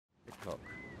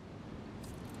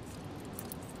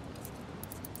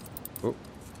Oh.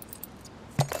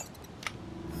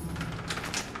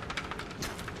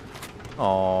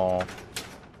 Aww.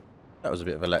 That was a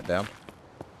bit of a letdown,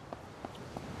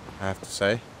 I have to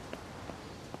say.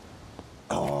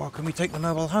 Oh, can we take the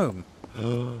mobile home?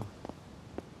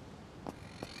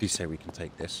 Please say we can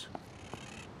take this.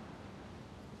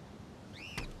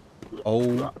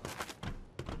 Oh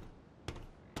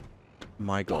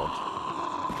my god.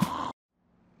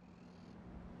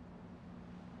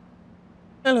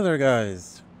 Hello there,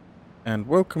 guys, and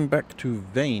welcome back to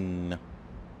Vane.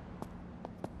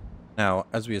 Now,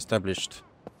 as we established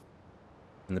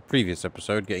in the previous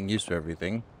episode, getting used to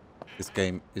everything, this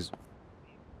game is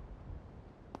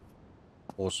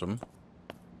awesome.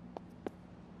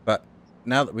 But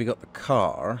now that we got the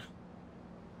car,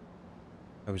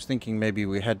 I was thinking maybe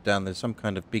we head down. There's some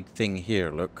kind of big thing here,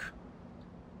 look.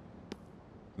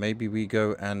 Maybe we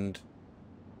go and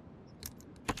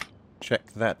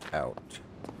check that out.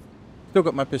 Still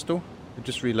got my pistol. I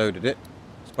just reloaded it.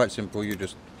 It's quite simple. You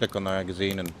just click on the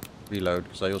magazine and reload,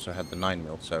 because I also had the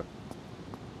 9mm, so...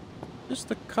 Does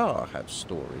the car have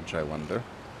storage, I wonder?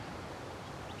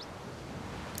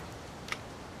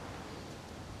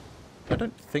 I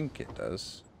don't think it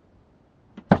does.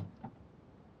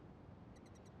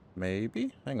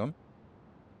 Maybe? Hang on.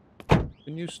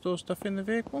 Can you store stuff in the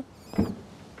vehicle?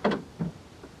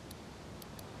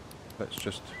 Let's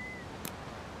just...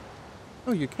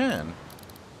 Oh, you can.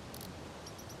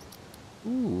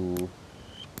 Ooh.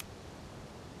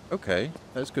 Okay,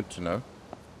 that's good to know.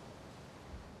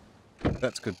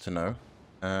 That's good to know.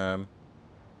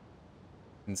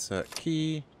 Insert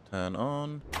key, turn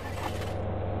on.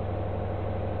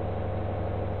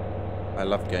 I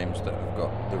love games that have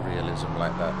got the realism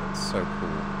like that. It's so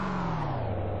cool.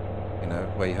 You know,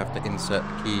 where you have to insert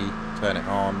the key, turn it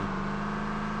on.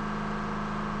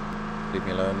 Leave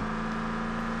me alone.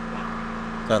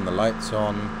 Turn the lights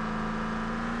on.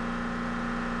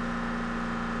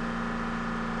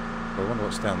 I wonder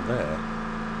what's down there.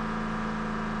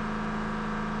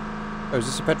 Oh, is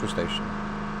this a petrol station?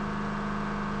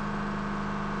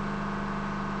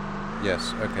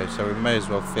 Yes, okay, so we may as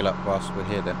well fill up whilst we're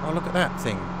here then. Oh, look at that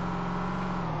thing.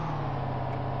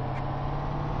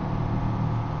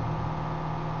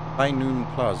 High Noon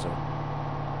Plaza.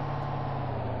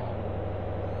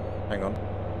 Hang on.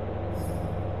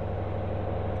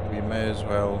 We may as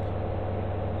well...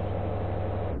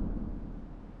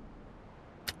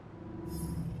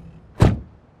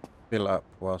 fill up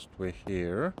whilst we're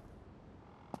here.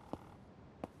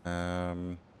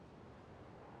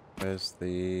 Where's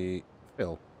the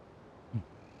fill?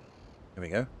 Here we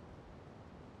go.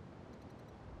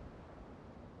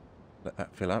 Let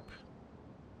that fill up.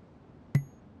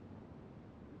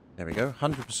 There we go.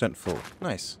 100% full.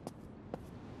 Nice.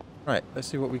 Right, let's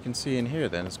see what we can see in here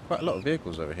then. There's quite a lot of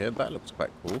vehicles over here. That looks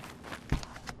quite cool.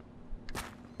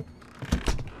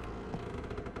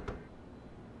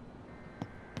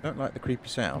 Don't like the creepy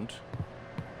sound.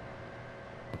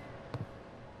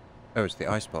 Oh, it's the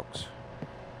icebox.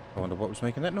 I wonder what was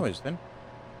making that noise then.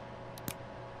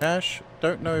 Cash.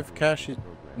 Don't know if cash is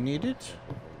needed,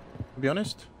 to be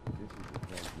honest.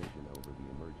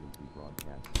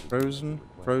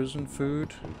 Frozen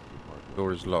food.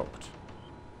 Door is locked.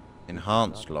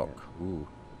 Enhanced lock. Ooh.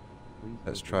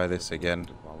 Let's try this again.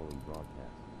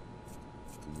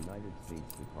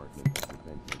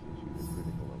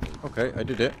 Okay, I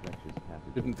did it.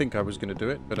 Didn't think I was going to do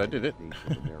it, but I did it.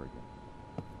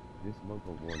 This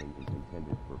local warning is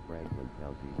intended for Franklin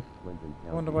County, Clinton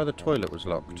County, I wonder why the toilet was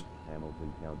locked.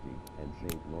 Hamilton County, and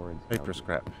St. Lawrence Paper County.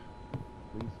 scrap.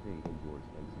 Please stay indoors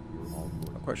and secure all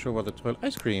doors. Not quite sure why the toilet...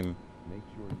 Ice cream! Make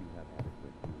sure you have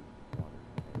adequate food, water,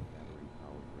 and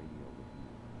battery-powered radio with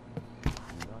you.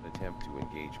 Do not attempt to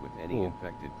engage with any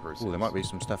infected persons. Ooh, there might be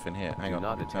some stuff in here. Hang on. Do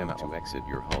not attempt to exit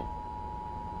your home.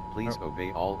 Please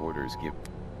obey all orders given.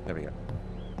 There we go.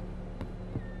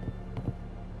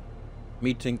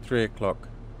 Meeting 3 o'clock.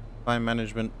 Time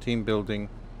management, team building,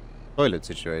 toilet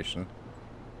situation.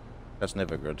 That's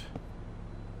never good.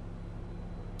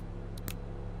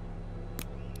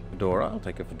 Fedora, I'll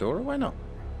take a fedora, why not?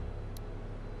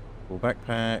 School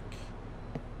backpack.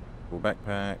 School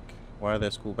backpack. Why are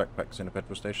there school backpacks in a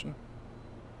petrol station?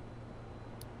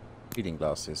 Reading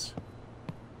glasses.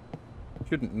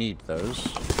 Shouldn't need those.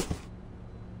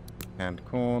 Canned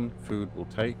corn, food will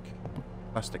take.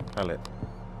 Plastic pallet.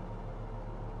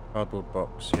 Cardboard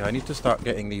box. Yeah, I need to start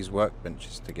getting these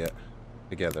workbenches to get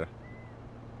together.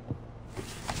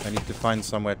 I need to find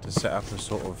somewhere to set up a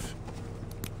sort of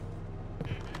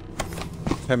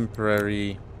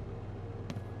temporary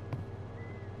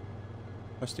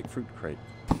plastic fruit crate.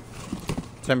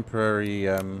 Temporary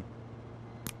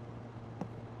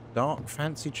Dark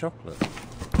fancy chocolate.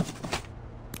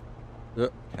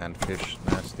 Ugh, canned fish,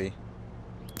 nasty.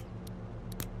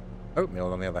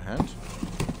 Oatmeal on the other hand.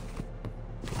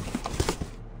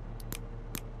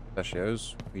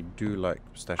 Pistachios. We do like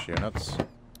pistachio nuts.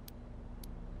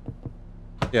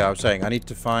 Yeah, I was saying I need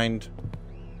to find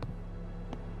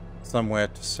somewhere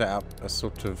to set up a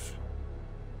sort of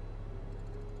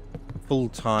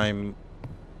full-time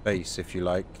base, if you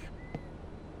like.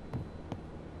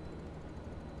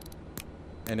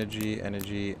 Energy,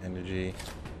 energy, energy.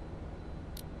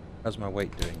 How's my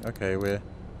weight doing? Okay, we're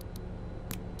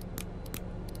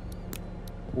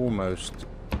almost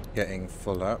getting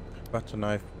full up. Butter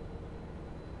knife.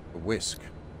 A whisk.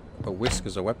 A whisk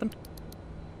as a weapon?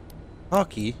 Car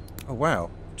key? Oh wow.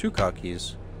 2 car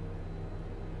keys.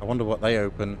 I wonder what they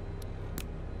open.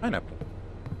 Pineapple.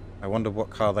 I wonder what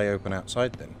car they open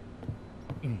outside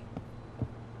then.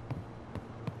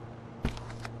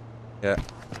 Yeah.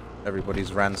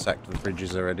 Everybody's ransacked the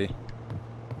fridges already.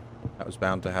 That was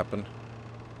bound to happen.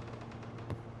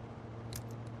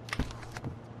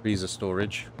 Freezer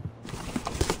storage.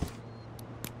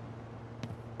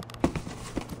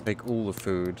 Take all the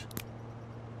food.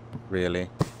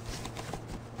 Really.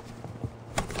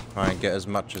 Try and get as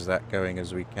much as that going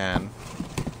as we can.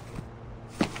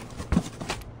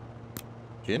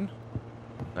 Gin?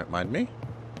 Don't mind me.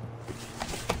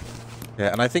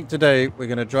 Yeah, and I think today we're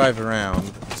going to drive around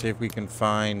and see if we can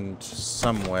find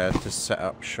somewhere to set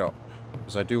up shop.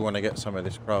 Because I do want to get some of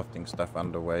this crafting stuff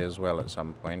underway as well at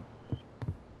some point.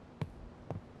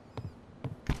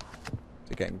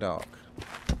 It's getting dark.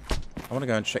 I want to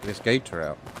go and check this gator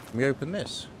out. Can we open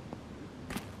this?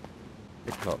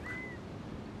 Pick lock.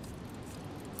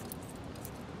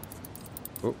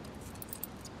 Oh.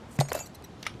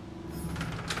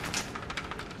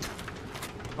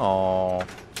 Aww.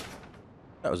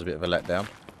 That was a bit of a letdown,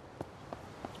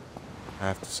 I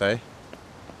have to say.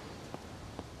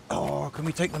 Oh, can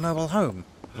we take the mobile home?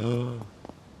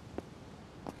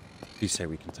 Please say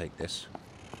we can take this.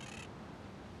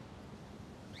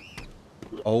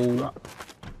 Oh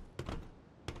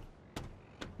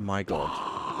my god.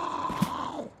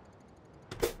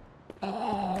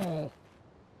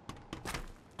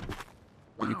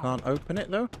 You can't open it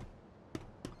though?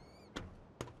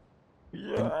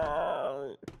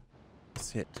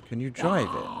 Sit. Can you drive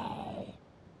it?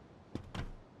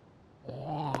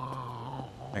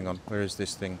 Hang on, where is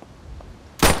this thing?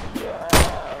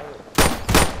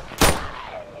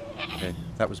 Okay,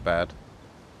 that was bad.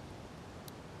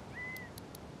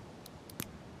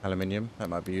 Aluminium, that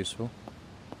might be useful.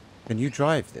 Can you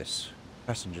drive this?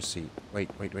 Passenger seat. Wait.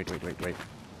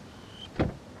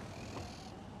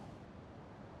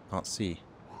 Can't see.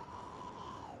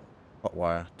 Hot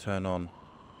wire, turn on.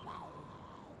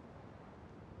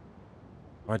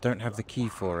 I don't have the key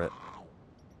for it.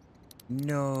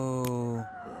 No.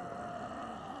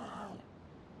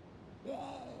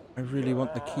 I really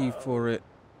want the key for it.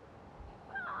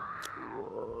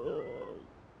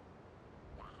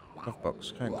 Glove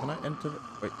box. Can I enter the...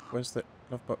 Wait, where's the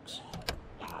glove box?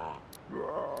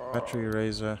 Battery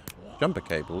eraser. Jumper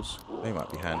cables. They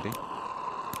might be handy.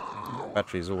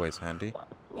 Battery is always handy.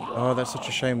 Oh, that's such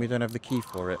a shame we don't have the key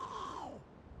for it.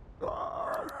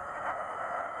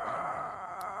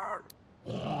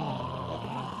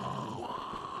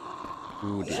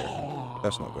 Oh dear.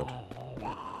 That's not good.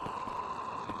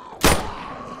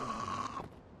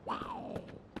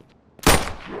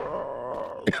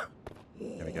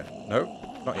 There we go. No,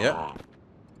 not yet.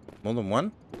 More than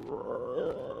one?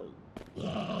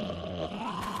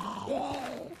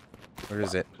 Where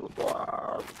is it?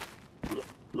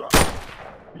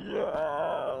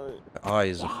 The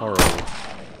eyes are horrible.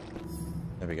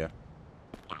 There we go.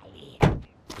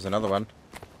 There's another one.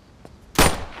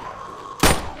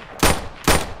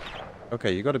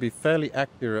 Okay, you got to be fairly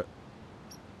accurate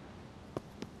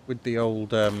with the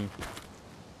old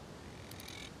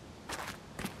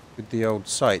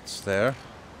sights there.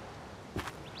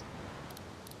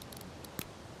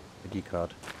 ID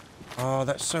card. Oh,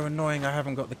 that's so annoying. I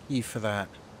haven't got the key for that.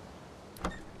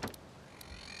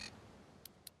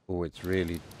 Oh, it's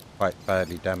really quite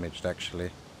badly damaged,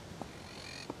 actually.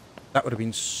 That would have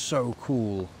been so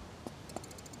cool.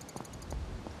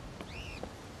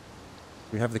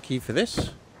 We have the key for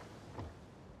this.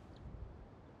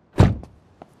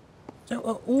 So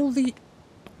are all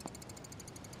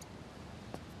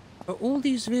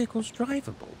these vehicles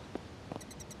drivable?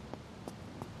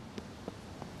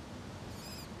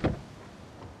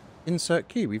 Insert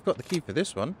key. We've got the key for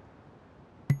this one.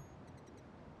 The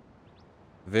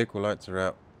vehicle lights are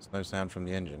out. There's no sound from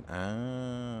the engine.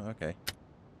 Ah, okay.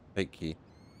 Take key.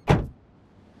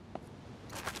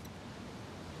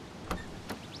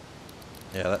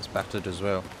 Yeah, that's battered as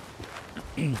well.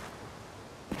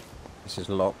 This is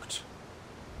locked.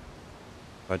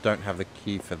 If I don't have the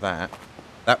key for that,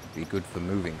 that would be good for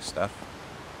moving stuff.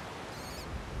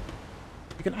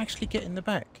 You can actually get in the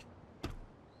back.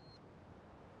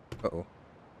 Uh-oh.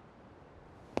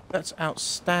 That's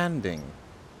outstanding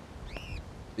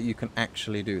that you can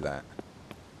actually do that.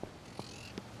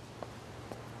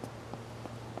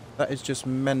 That is just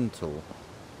mental.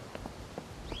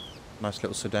 Nice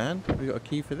little sedan. Have we got a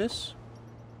key for this?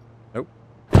 Nope.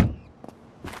 Can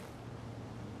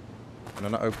I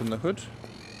not open the hood?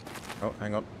 Oh,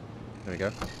 hang on. There we go.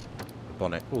 The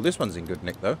bonnet. Oh, this one's in good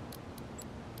nick, though.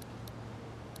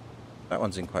 That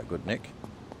one's in quite good nick.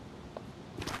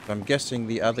 So I'm guessing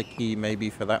the other key may be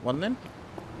for that one, then?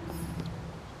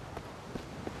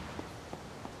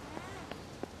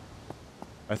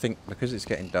 I think because it's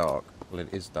getting dark, well, it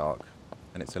is dark,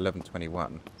 and it's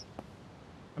 11:21,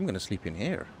 I'm going to sleep in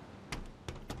here.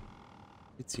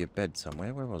 Did see a bed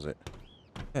somewhere. Where was it?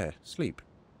 There, sleep.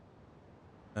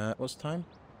 What's time?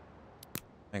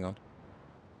 Hang on.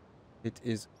 It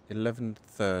is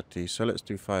 11:30, so let's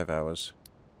do 5 hours.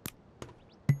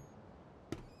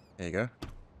 There you go.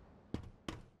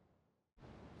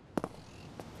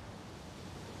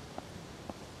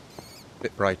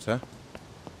 Bit brighter.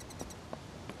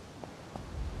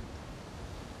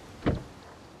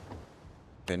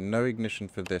 Okay, no ignition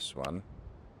for this one.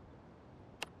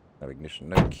 No ignition,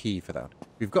 no key for that.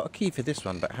 We've got a key for this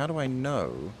one, but how do I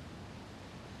know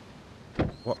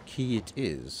what key it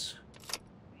is?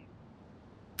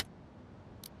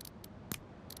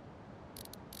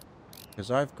 Because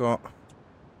I've got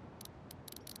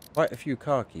quite a few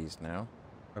car keys now.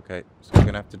 Okay, so I'm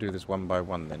going to have to do this one by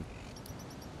one then.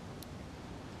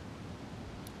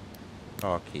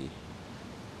 Car key.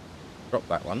 Drop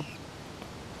that one.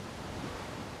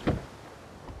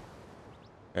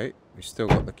 Okay, we've still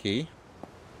got the key.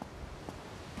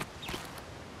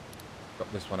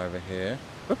 Drop this one over here.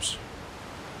 Oops.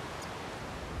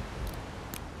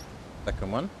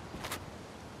 Second one.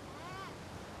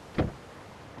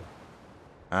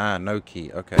 Ah, no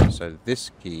key. Okay, so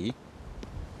this key...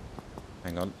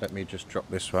 Hang on, let me just drop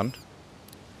this one.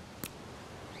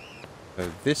 So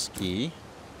this key...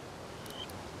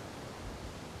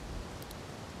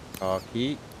 Car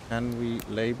key. Can we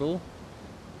label?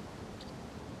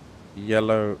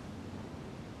 Yellow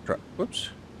truck. Whoops.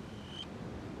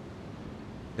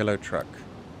 Yellow truck.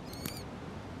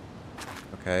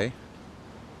 Okay.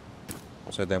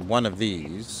 So then one of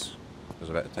these... I was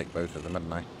about to take both of them,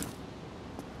 hadn't I?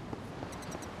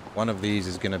 One of these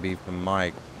is going to be for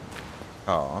my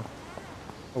car.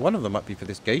 Well, one of them might be for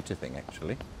this gator thing,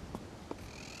 actually.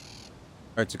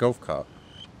 Oh, it's a golf cart.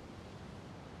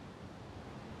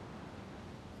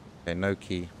 Okay, no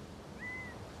key.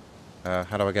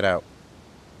 How do I get out?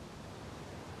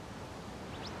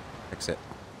 Exit.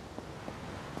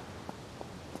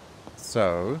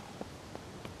 So...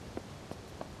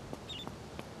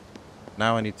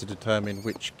 now I need to determine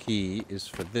which key is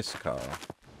for this car.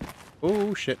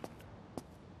 Oh, shit.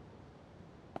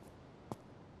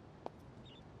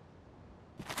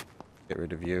 Get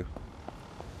rid of you.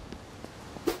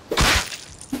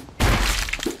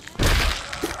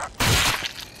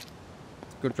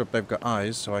 Good job they've got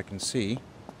eyes so I can see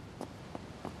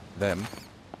them.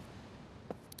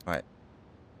 Right.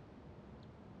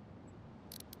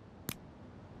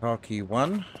 Car key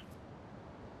 1.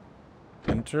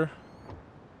 Enter.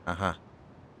 Aha.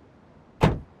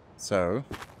 So...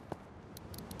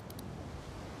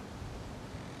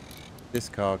 this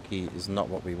car key is not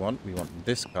what we want. We want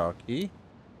this car key.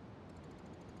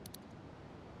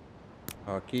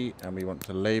 Car key, and we want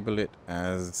to label it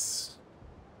as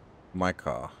my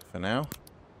car for now.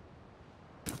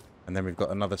 And then we've got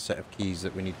another set of keys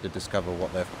that we need to discover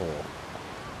what they're for.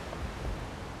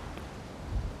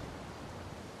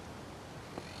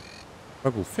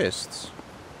 Buggle fists?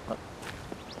 What?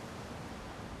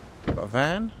 Got a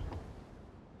van?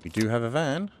 We do have a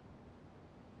van.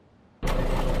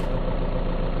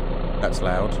 That's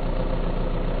loud.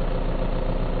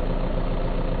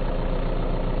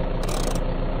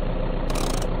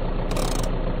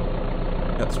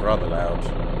 That's rather loud.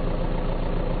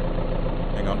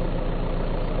 Hang on.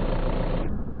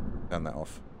 Turn that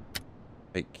off.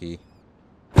 Take key.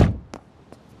 Got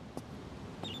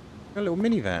a little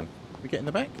minivan. We get in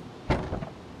the back?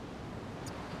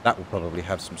 That will probably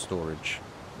have some storage.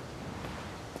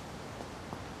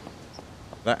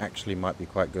 That actually might be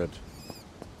quite good.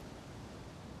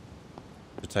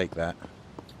 To take that.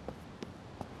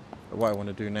 But what I want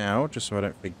to do now, just so I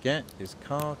don't forget, is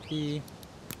car key,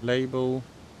 label,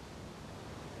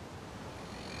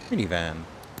 minivan.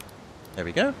 There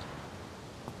we go.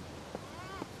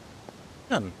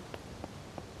 Done.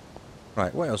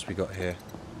 Right, what else we got here?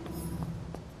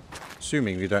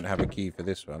 Assuming we don't have a key for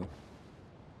this one.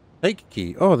 Take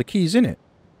key. Oh, the key's in it.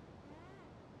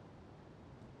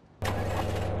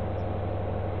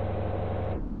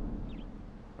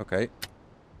 Okay.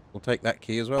 We'll take that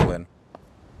key as well then.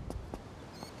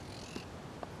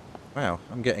 Wow,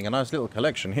 I'm getting a nice little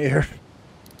collection here.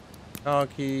 Car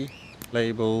key,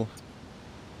 label.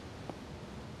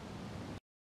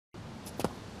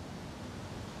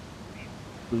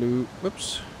 Blue,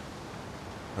 whoops.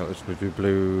 Oh, let's do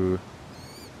blue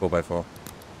 4x4.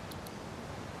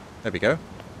 There we go.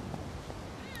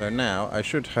 So now I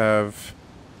should have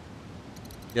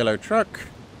yellow truck,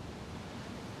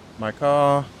 my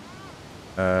car,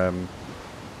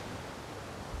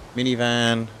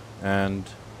 minivan, and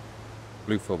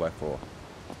blue 4x4.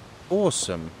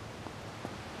 Awesome.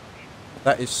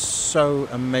 That is so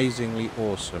amazingly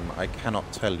awesome. I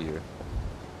cannot tell you.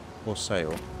 For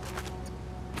sale.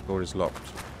 Door is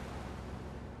locked.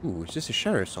 Ooh, is this a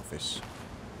sheriff's office?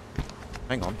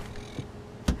 Hang on.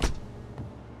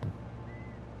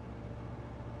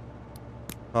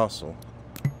 Parcel.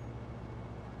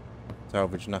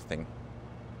 Salvage nothing.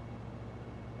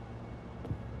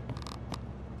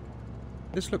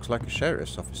 This looks like a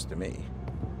sheriff's office to me.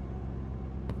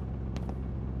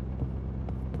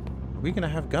 Are we going to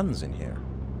have guns in here?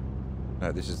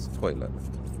 No, this is the toilet.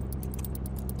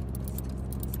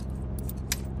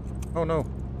 Oh no.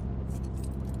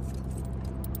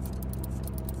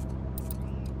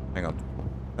 Hang on.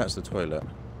 That's the toilet.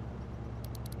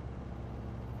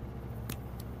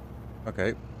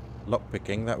 Okay.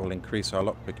 Lockpicking. That will increase our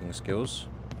lockpicking skills.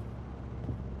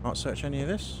 Can't search any of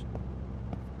this.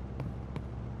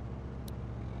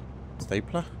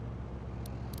 Stapler.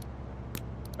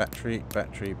 Battery,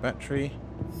 battery, battery.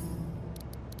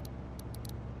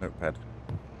 Notepad.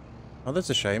 Oh, that's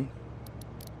a shame.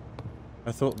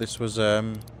 I thought this was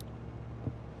I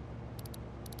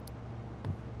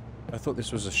thought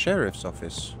this was a sheriff's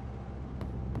office.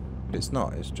 But it's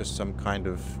not, it's just some kind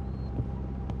of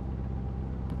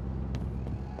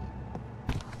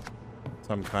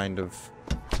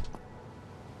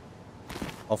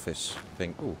office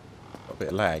thing. Ooh, got a bit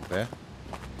of lag there.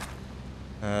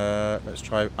 Let's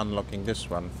try unlocking this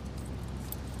one.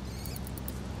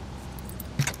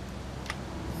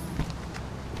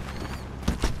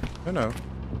 Oh no.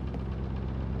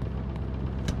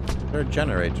 Is there a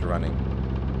generator running?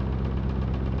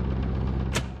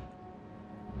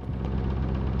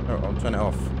 Oh, I'll turn it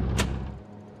off.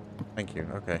 Thank you,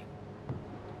 okay.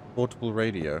 Portable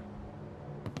radio.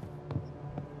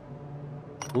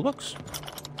 Toolbox?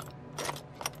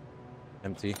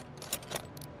 Empty.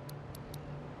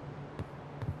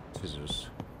 Scissors.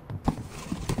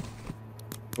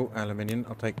 Oh, aluminium,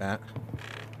 I'll take that.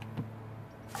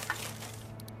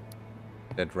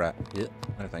 Dead rat. Yeah,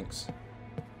 no thanks.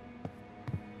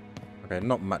 Okay,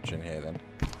 not much in here then.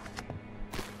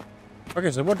 Okay,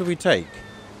 so what do we take?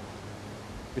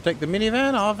 We take the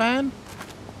minivan, our van?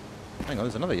 Hang on,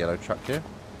 there's another yellow truck here.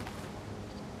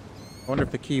 I wonder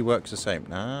if the key works the same.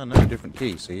 Nah, no, different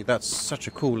key, see? That's such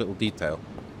a cool little detail.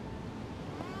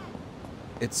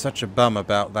 It's such a bum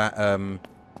about that,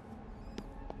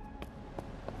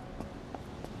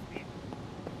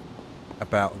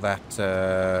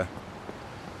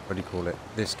 what do you call it?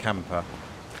 This camper.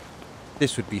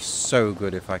 This would be so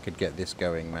good if I could get this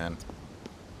going, man.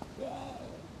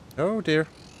 Oh dear.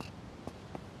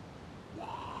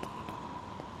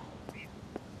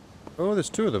 Oh, there's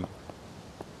two of them.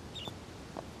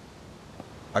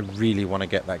 I really want to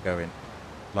get that going.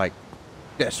 Like,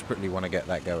 desperately want to get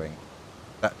that going.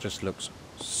 That just looks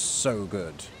so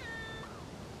good.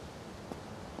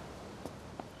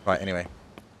 Right, anyway.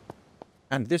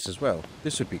 And this as well.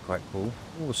 This would be quite cool.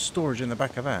 Oh, storage in the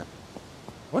back of that.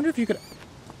 I wonder if you could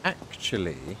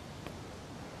actually...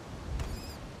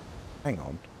 Hang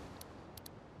on.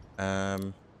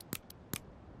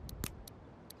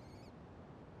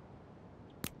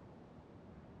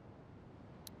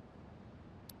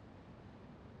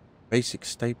 Basic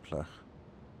stapler.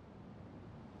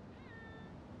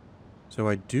 So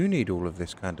I do need all of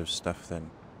this kind of stuff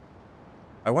then.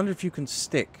 I wonder if you can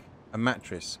stick a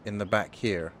mattress in the back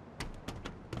here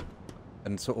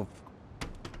and sort of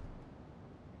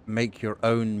make your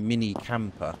own mini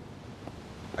camper.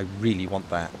 I really want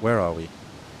that. Where are we?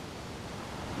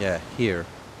 Yeah, here.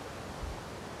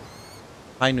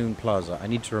 High Noon Plaza. I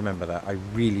need to remember that. I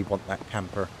really want that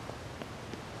camper.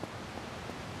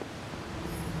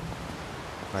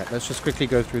 Right, let's just quickly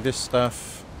go through this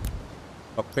stuff.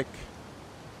 Up quick.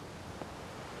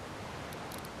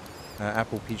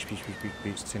 Apple, peach,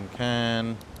 tin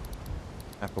can.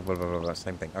 Apple, blah, blah, blah, blah,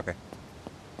 same thing. Okay.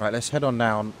 Right, let's head on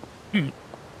down.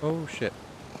 Oh, shit.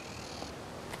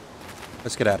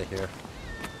 Let's get out of here.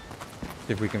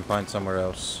 See if we can find somewhere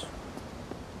else.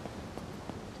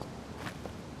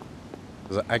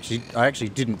 'Cause I actually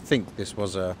didn't think this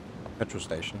was a petrol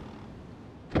station.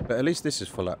 But at least this is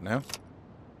full up now.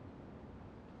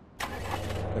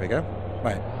 There we go.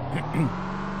 Right.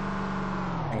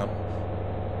 Hang on.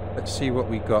 Let's see what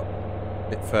we got a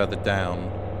bit further down.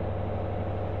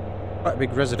 Quite a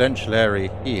big residential area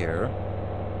here.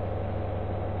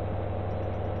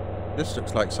 This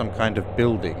looks like some kind of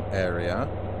building area.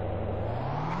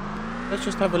 Let's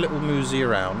just have a little mosey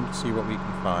around, see what we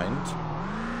can find.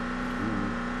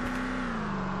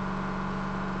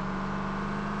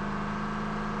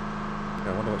 Okay,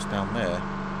 I wonder what's down there.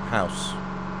 House.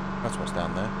 That's what's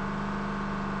down there.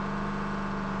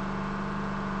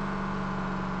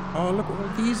 Oh, look at all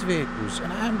these vehicles.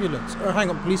 An ambulance. Oh, hang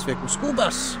on, police vehicle. School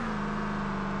bus.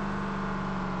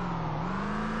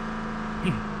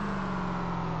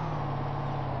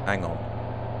 Hang on.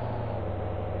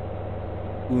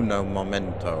 Uno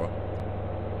momento.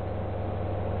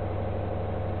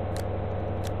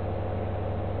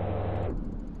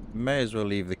 May as well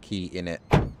leave the key in it,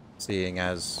 seeing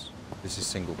as this is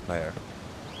single player.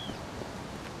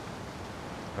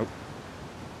 Nope.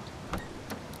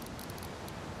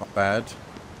 Not bad.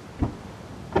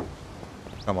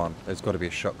 Come on, there's got to be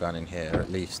a shotgun in here at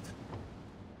least.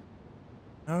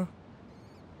 No?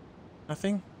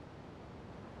 Nothing?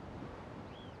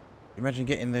 Imagine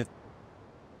getting the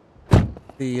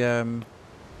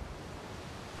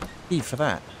key for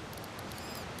that.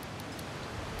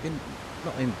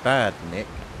 Not in bad nick.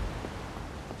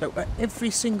 So every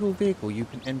single vehicle you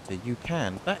can enter, you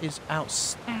can. That is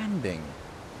outstanding.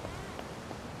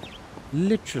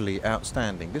 Literally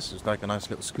outstanding. This is like a nice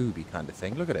little Scooby kind of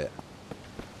thing. Look at it.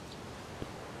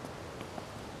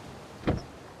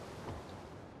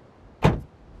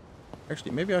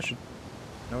 Actually, maybe I should...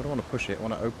 No, I don't want to push it. I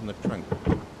want to open the trunk.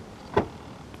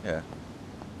 Yeah.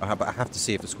 But I have to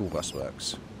see if the school bus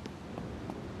works.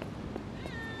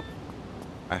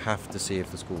 I have to see if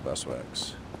the school bus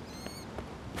works.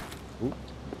 Ooh.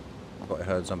 Thought I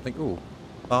heard something. Ooh.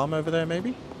 Farm over there,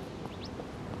 maybe?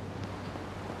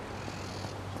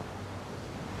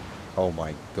 Oh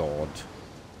my god.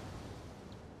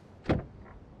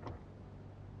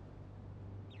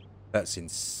 That's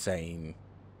insane.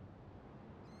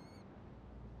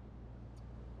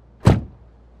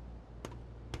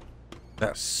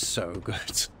 That's so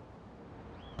good.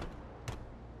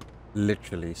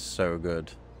 Literally so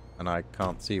good. And I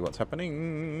can't see what's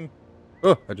happening.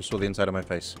 Oh, I just saw the inside of my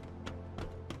face.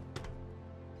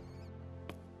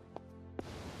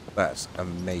 That's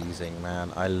amazing,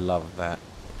 man. I love that.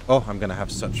 Oh, I'm going to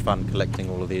have such fun collecting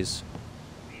all of these.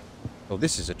 Oh,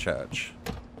 this is a church.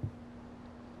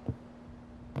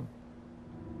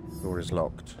 Door is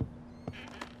locked.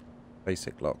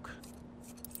 Basic lock.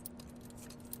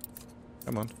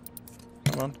 Come on.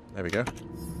 Come on. There we go.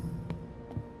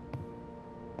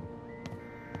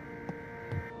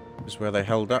 Just where they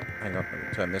held up. Hang on, let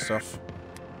me turn this off.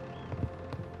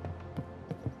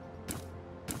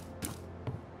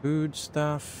 Food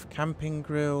stuff, camping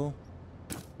grill.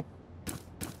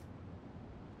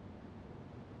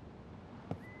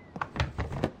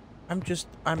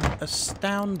 I'm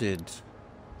astounded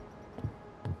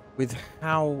with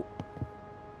how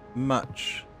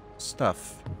much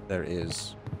stuff there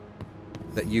is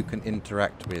that you can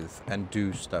interact with and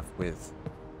do stuff with.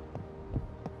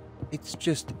 It's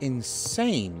just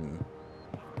insane.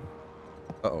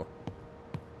 Uh-oh.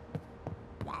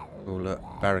 Oh, look,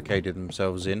 barricaded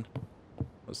themselves in.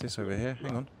 What's this over here?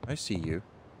 Hang on, I see you.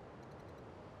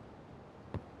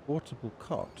 Portable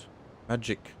cot.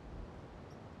 Magic.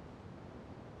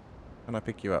 Can I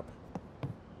pick you up?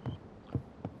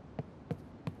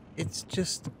 It's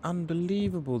just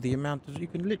unbelievable the amount of... You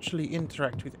can literally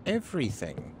interact with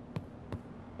everything.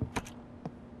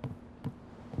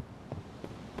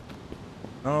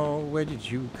 Oh, where did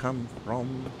you come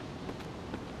from?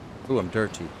 Oh, I'm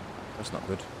dirty. That's not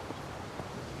good.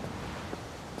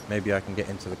 Maybe I can get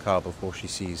into the car before she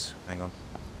sees. Hang on.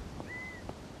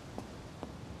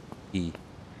 E.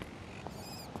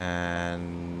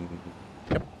 And...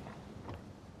 Yep.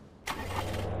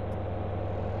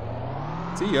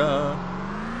 See ya!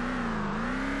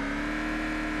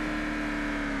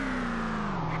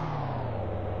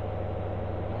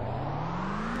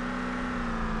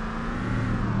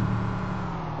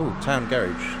 Oh, town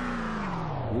garage.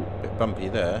 Ooh, bit bumpy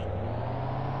there.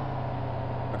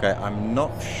 Okay, I'm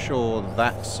not sure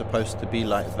that's supposed to be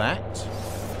like that.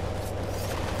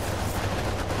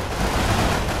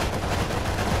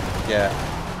 Yeah.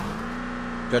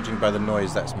 Judging by the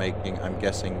noise that's making, I'm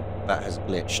guessing that has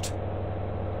glitched.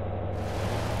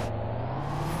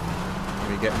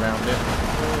 Can we get round it?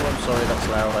 Oh, I'm sorry, that's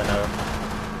loud, I know.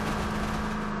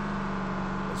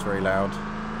 That's very loud.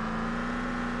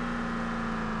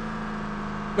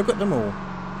 Look at them all.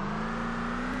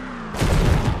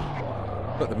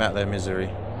 Put them out of their misery.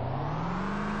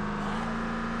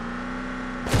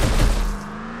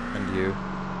 And you.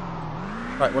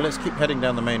 Right, well, let's keep heading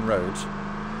down the main road.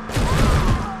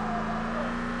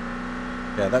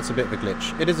 Yeah, that's a bit of a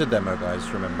glitch. It is a demo, guys,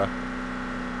 remember.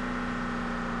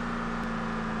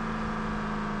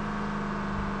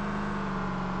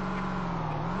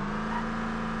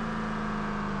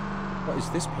 What is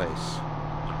this place?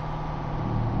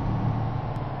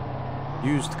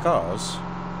 Used cars?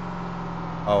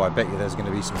 Oh, I bet you there's going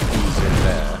to be some keys in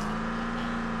there.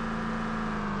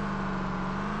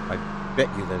 I bet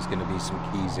you there's going to be some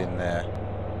keys in there.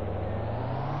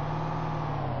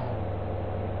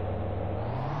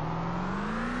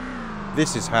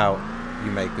 This is how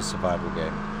you make a survival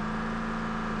game.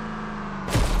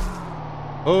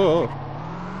 Oh!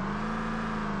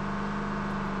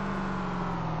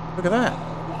 Look at that!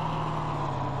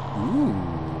 Ooh!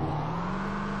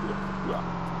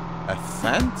 A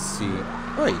fancy...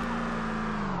 Oi!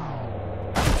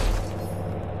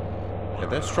 Yeah,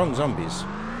 they're strong zombies.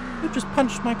 Who just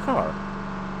punched my car?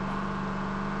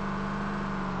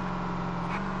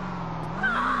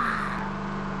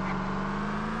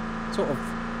 Sort of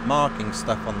marking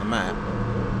stuff on the map.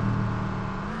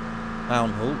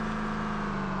 Town hall.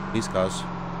 These cars.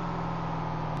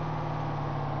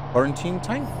 Quarantine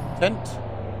tank? Tent?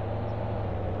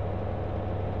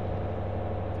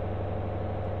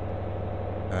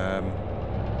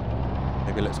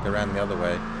 Maybe let's go around the other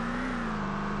way.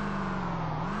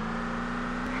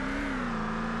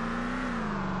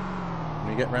 Can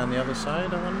we get round the other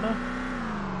side, I wonder?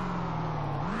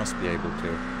 Must be able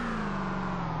to.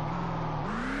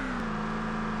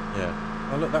 Yeah.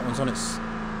 Oh look, that one's on its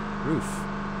roof.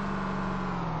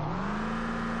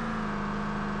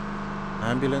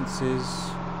 Ambulances.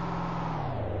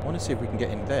 I want to see if we can get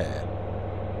in there.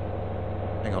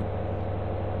 Hang on.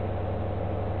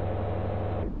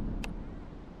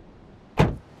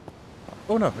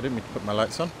 Oh no, I didn't mean to put my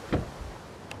lights on.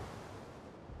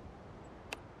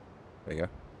 There you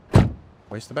go.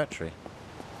 Where's the battery?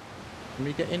 Can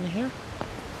we get in here?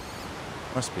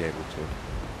 Must be able to.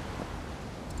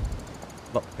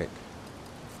 Lockpick.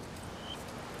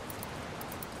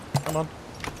 Come on.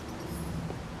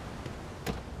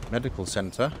 Medical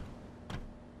center.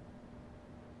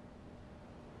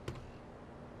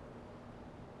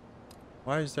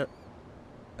 Why is there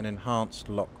an enhanced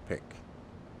lockpick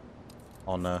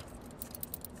on a...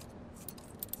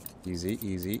 Easy,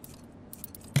 easy,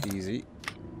 easy.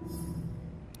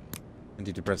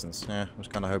 Antidepressants. Yeah, I was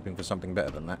kind of hoping for something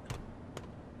better than that.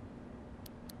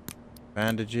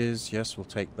 Bandages, yes, we'll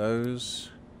take those.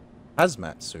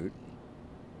 Hazmat suit.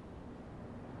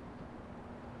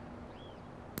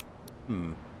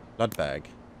 Blood bag.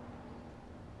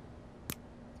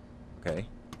 Okay.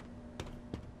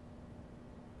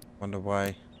 Wonder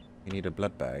why you need a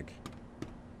blood bag.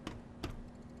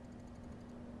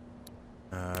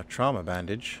 Trauma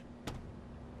bandage.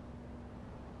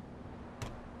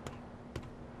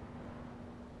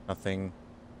 Nothing.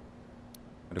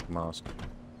 Medical mask.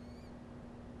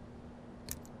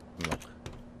 Unlock.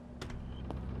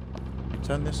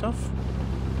 Turn this off.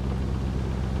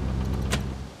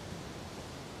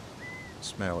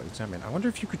 Smell, examine. I wonder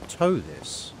if you could tow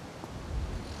this.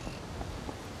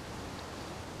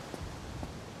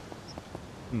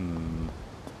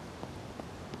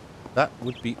 That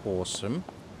would be awesome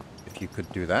if you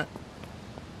could do that.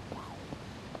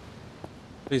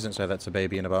 Please don't say that's a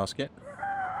baby in a basket.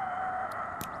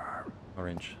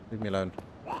 Orange. Leave me alone.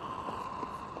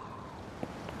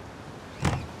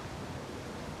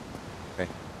 Okay,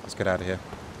 let's get out of here.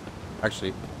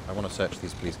 Actually, I want to search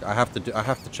these police. I have to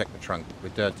check the trunk. We're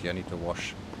dirty. I need to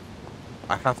wash.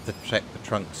 I have to check the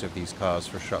trunks of these cars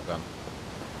for a shotgun.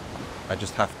 I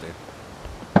just have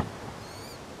to.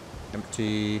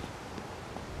 Empty.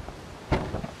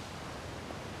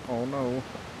 Oh no.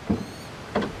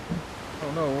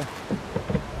 Oh no.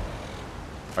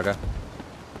 Okay.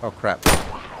 Oh crap.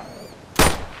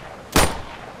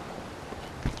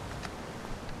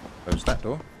 Close that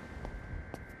door.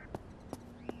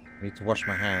 I need to wash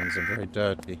my hands. I'm very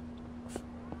dirty.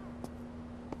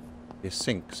 Be a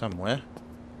sink somewhere.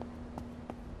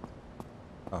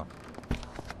 Oh.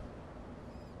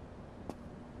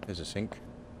 There's a sink.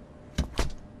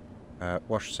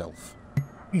 Wash self.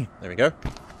 There we go.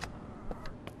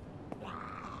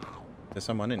 There's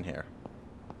someone in here.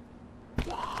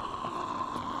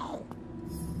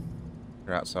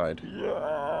 They're outside.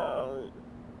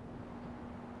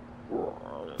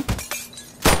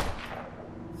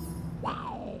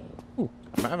 Ooh,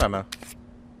 I'm out of ammo.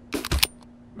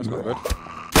 That's not good.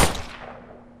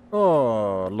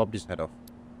 Oh, lobbed his head off.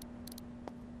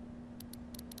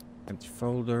 Empty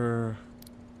folder.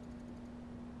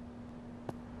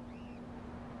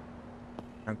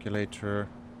 Calculator.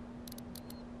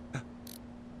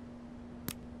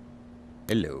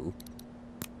 Hello.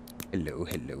 Hello,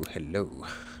 hello, hello.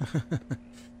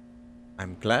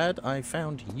 I'm glad I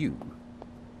found you.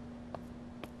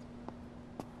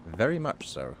 Very much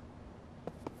so.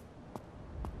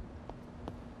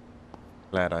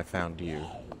 Glad I found you.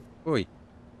 Oi.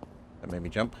 That made me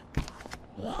jump.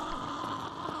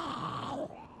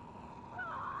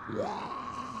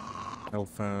 Cell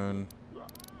phone.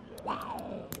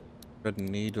 Thread and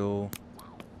needle.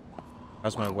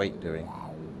 How's my weight doing?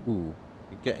 Ooh,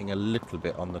 you're getting a little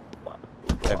bit on the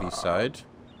heavy side,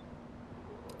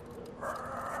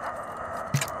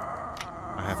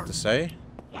 I have to say.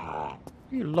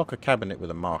 You lock a cabinet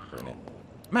with a marker in it.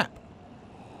 Map!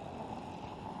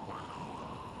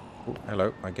 Ooh,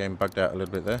 hello, my game bugged out a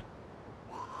little bit there.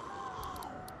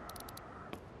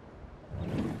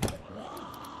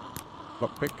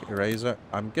 Lockpick, eraser.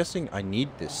 I'm guessing I need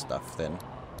this stuff then.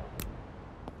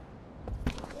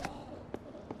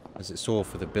 As it's all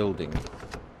for the building.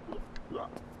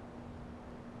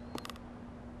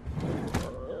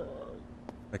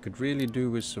 I could really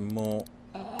do with some more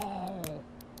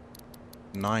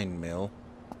 9mm.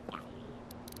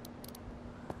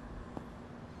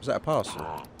 Was that a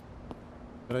parcel?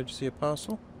 Did I just see a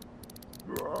parcel?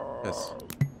 Yes.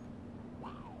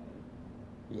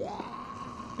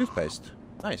 Toothpaste.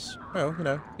 Nice. Well, you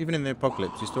know, even in the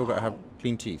apocalypse, you still got to have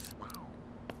clean teeth.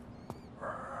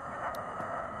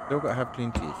 Still got to have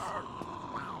clean teeth.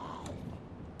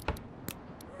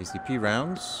 ACP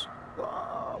rounds.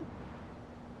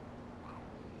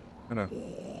 Oh no.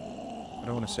 I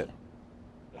don't want to sit.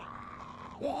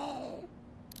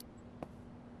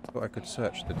 Thought I could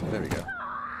search the... There we go.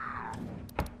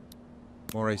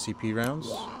 More ACP rounds.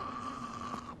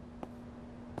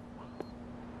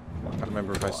 I can't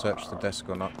remember if I searched the desk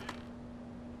or not.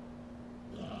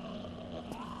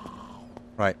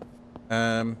 Right.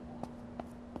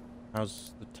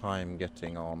 How's the time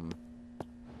getting on?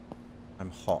 I'm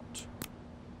hot.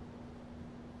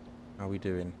 How are we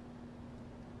doing?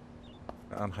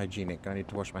 Unhygienic. I need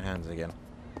to wash my hands again.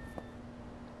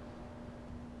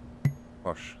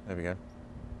 Wash. There we go.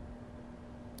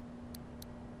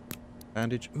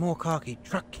 Bandage. More car key.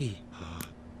 Truck key.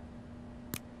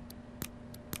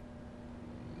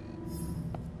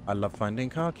 I love finding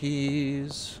car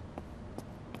keys.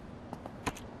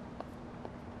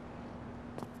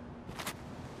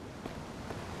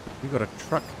 We got a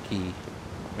truck key.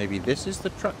 Maybe this is the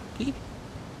truck key?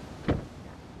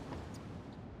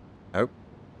 Nope.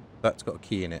 That's got a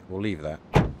key in it. We'll leave that.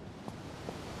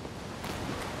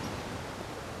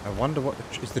 I wonder what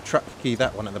is the truck key,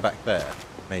 that one at the back there?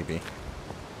 Maybe.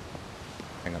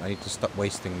 Hang on, I need to stop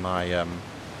wasting my ammo.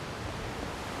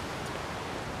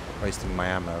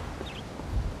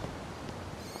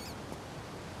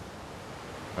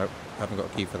 Nope, haven't got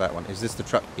a key for that one. Is this the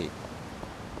truck key?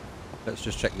 Let's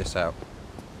just check this out.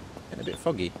 Getting a bit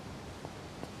foggy.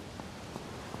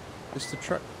 Is this the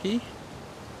truck key?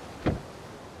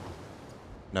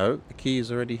 No, the key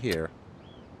is already here.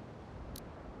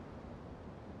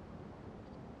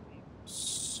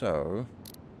 So...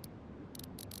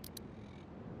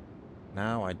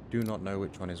 now I do not know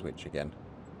which one is which again.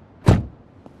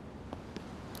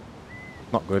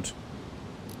 Not good.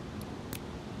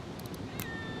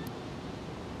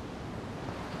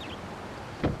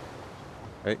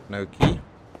 Okay, no key.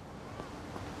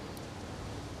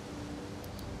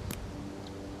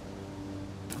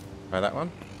 Try that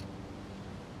one.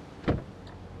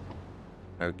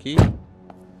 No key.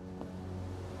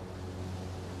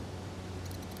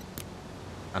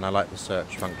 And I like the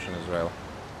search function as well.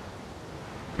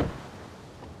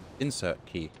 Insert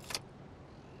key.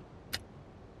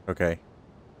 Okay.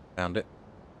 Found it.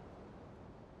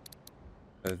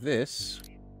 So this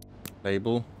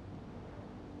label.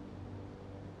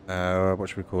 What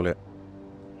should we call it?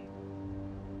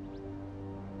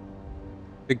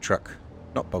 Big truck.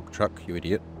 Not bulk truck, you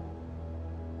idiot.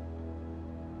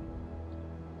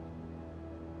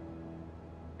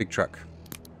 Big truck.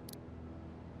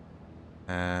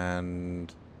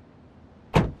 And...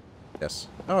 yes.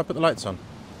 Oh, I put the lights on.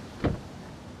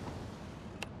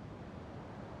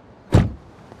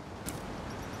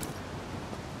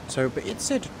 So, but it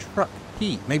said truck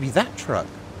key. Maybe that truck.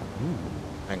 Ooh.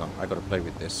 Hang on, I gotta play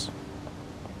with this.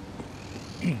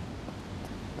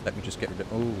 Let me just get rid of...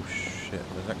 Oh, shit.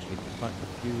 There's actually quite a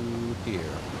few here.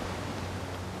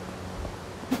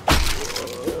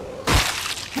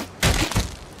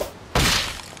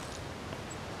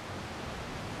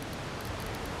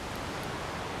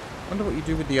 Wonder what you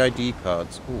do with the ID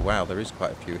cards. Oh, wow, there is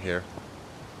quite a few here.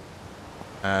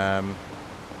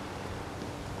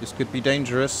 This could be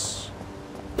dangerous.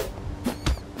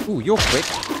 Ooh, you're quick.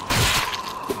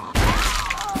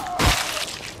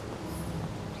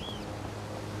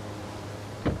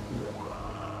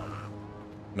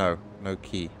 No, no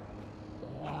key.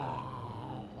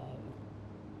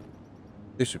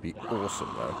 This would be awesome,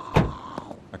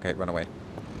 though. Okay, run away.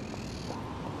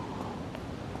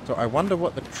 So I wonder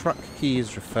what the truck key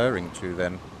is referring to,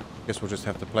 then. Guess we'll just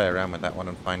have to play around with that one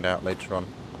and find out later on.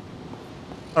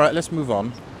 Alright, let's move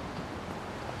on.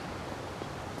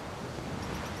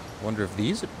 I wonder if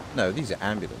these are... No, these are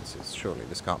ambulances. Surely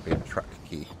this can't be a truck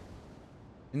key.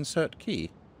 Insert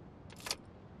key.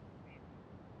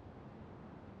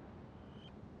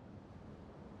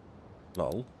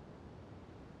 Lol.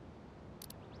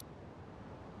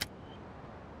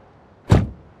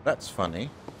 That's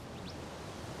funny.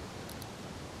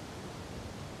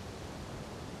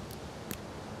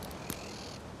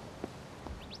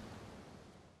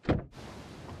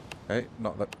 Okay,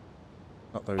 not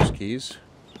those keys.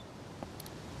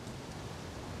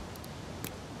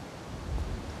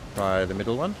 Try the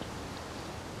middle one.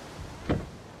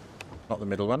 Not the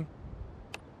middle one.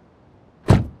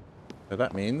 So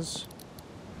that means,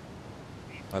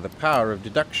 by the power of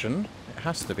deduction, it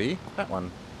has to be that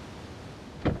one.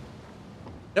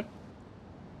 Yep.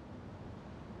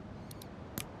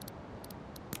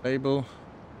 Label.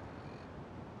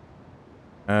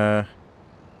 There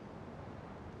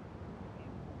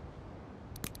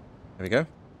we go.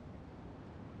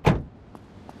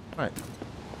 Right.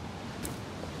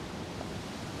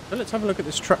 So let's have a look at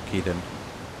this truck key then.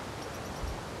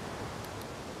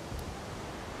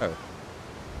 Oh.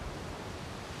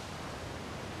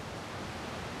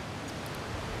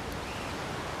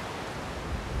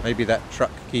 Maybe that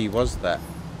truck key was that.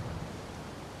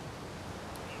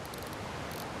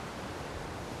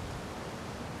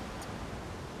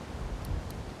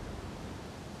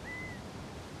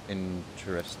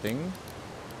 Interesting.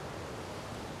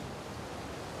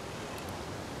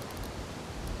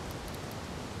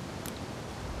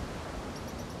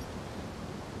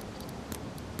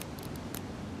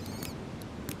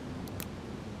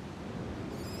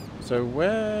 So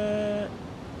where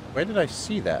did I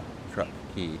see that truck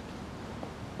key?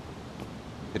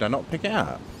 Did I not pick it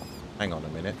up? Hang on a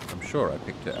minute. I'm sure I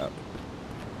picked it up.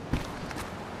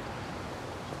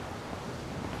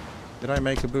 Did I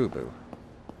make a boo-boo?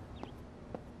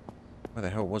 Where the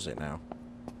hell was it now?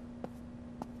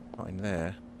 Not in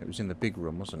there. It was in the big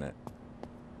room, wasn't it?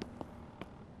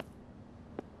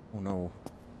 Oh no.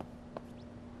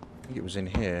 I think it was in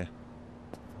here.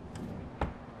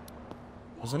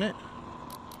 Wasn't it?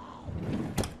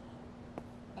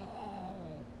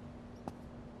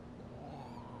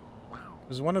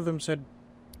 Because one of them said...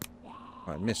 Oh,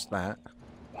 I missed that.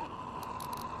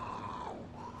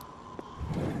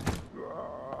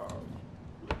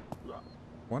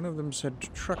 One of them said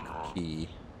truck key.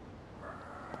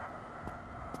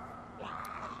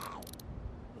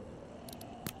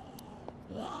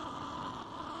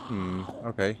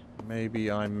 Okay. Maybe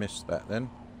I missed that then.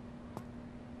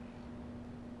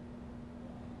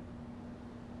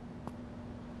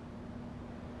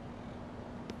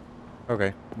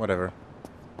 Okay, whatever.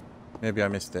 Maybe I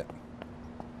missed it.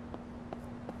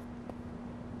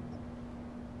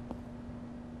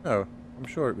 Oh, I'm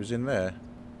sure it was in there.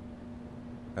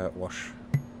 Wash.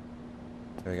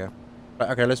 There we go. Right,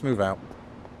 okay, let's move out.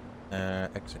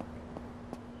 Exit.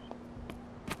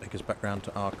 Take us back round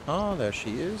to our car. There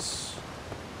she is.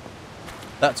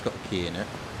 That's got a key in it.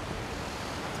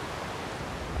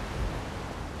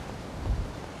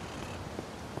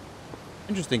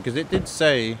 Interesting, because it did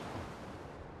say...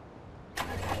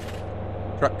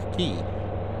 truck key.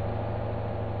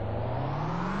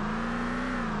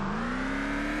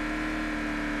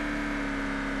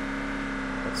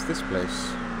 What's this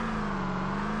place?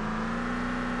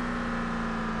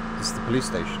 This is the police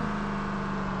station.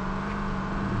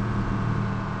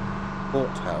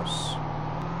 Courthouse.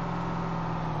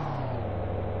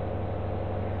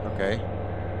 Okay.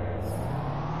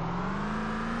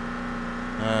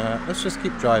 Let's just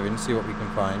keep driving, see what we can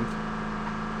find.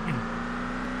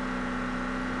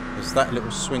 There's that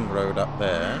little swing road up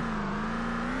there.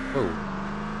 Oh.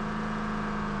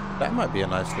 That might be a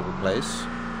nice little place.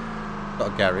 Got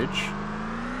a garage.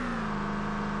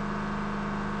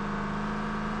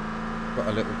 Got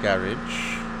a little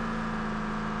garage.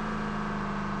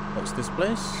 What's this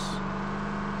place?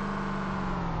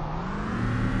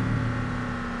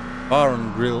 Bar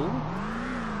and grill.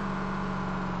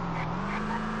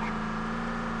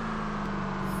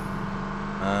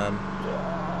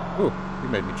 Oh, you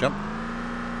made me jump.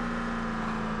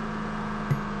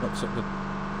 What's up?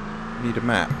 Need a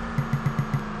map.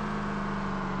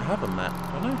 I have a map,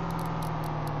 don't I?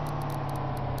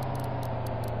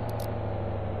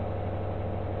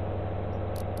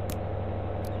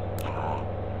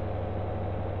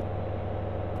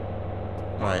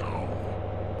 Right.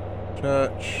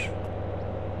 Church.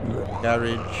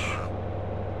 Garage.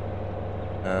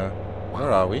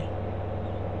 Where are we?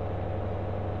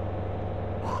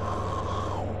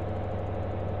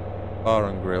 Bar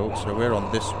and grill, so we're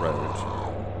on this road.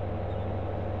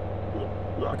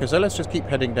 Okay, so let's just keep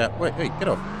heading down. Wait, get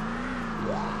off.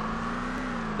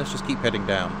 Let's just keep heading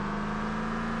down.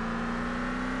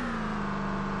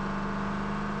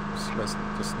 So let's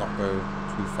just not go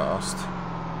too fast.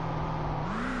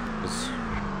 Because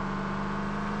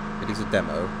it is a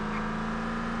demo.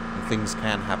 And things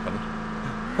can happen.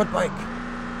 Quad bike!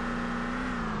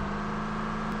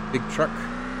 Big truck.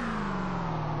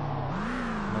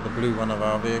 Another blue one of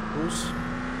our vehicles.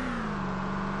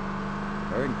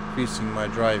 We're increasing my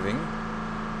driving.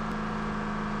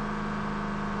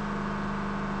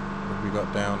 What have we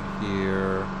got down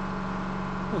here?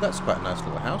 Oh, that's quite a nice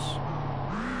little house.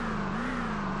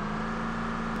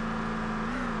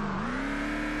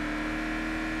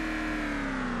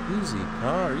 Easy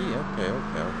car, okay.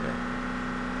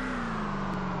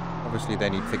 Obviously they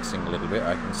need fixing a little bit,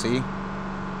 I can see.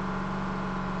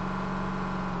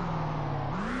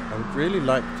 I would really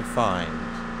like to find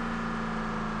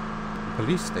a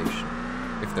police station.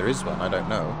 If there is one, I don't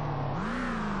know.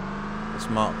 Let's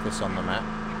mark this on the map.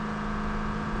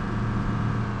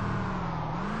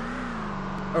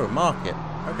 Oh, mark it.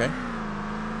 Okay.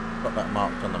 Got that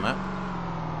marked on the map.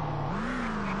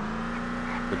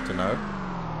 Good to know.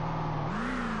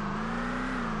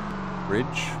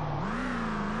 Bridge.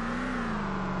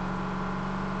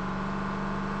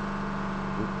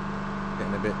 Ooh,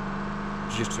 getting a bit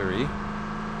jittery.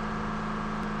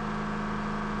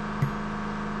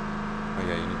 Oh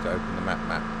yeah, you need to open the map.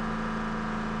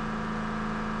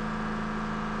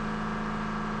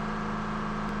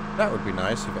 That would be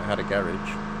nice if it had a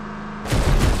garage.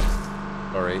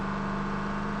 Sorry.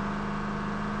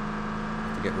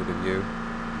 Have to get rid of you.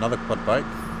 Another quad bike.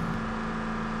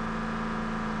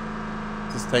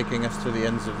 This is taking us to the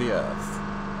ends of the earth.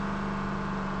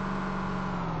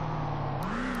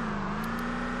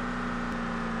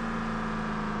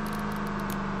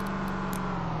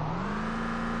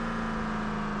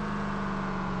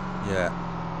 Yeah,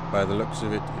 by the looks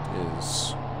of it, it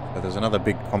is. So there's another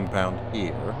big compound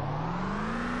here.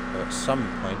 So at some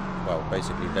point, well,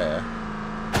 basically there.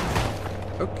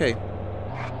 Okay.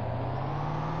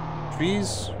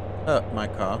 Trees hurt my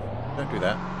car. Don't do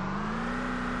that.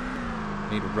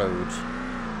 Need a road.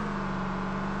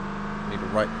 Need a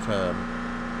right turn.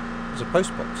 There's a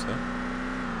post box there.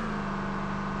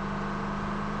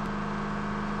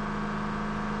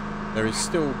 There is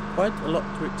still quite a lot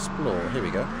to explore. Here we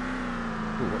go.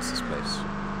 Ooh, what's this place?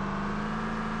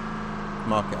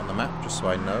 Mark it on the map just so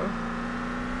I know.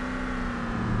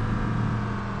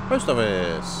 Post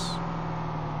office!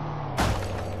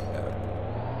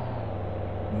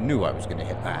 Knew I was going to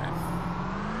hit that.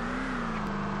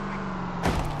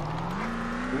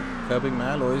 Ooh, curbing my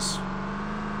alloys.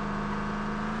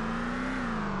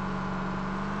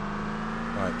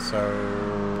 Right, so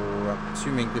I'm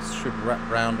assuming this should wrap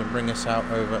round and bring us out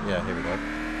over. Yeah, here we go.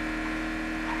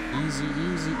 Easy,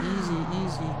 easy, easy,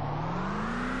 easy.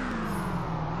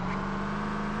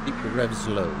 Keep the revs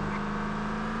low.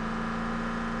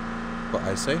 What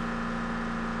I say?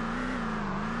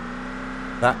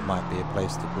 That might be a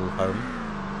place to call home.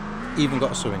 Even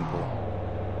got a swimming pool.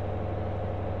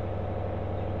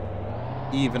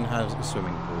 Even has a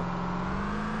swimming pool.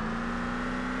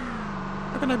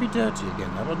 How can I be dirty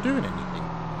again? I'm not doing anything.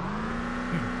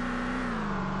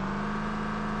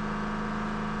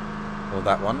 Or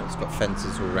that one, it's got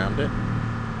fences all around it.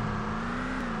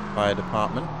 Fire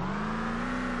department.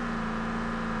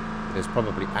 There's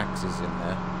probably axes in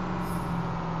there.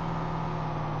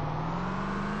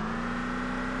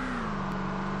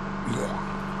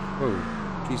 Whoa,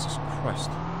 Jesus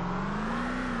Christ.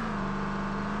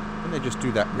 When they just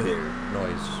do that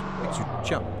noise, makes you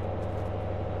jump.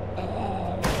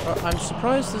 But I'm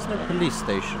surprised there's no police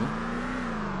station.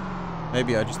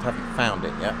 Maybe I just haven't found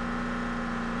it yet.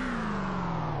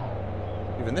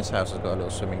 Even this house has got a little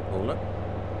swimming pool, look.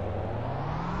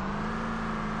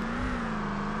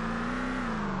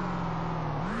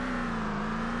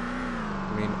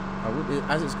 I mean,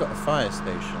 as it's got a fire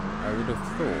station, I would have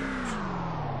thought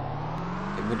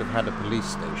it would have had a police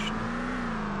station.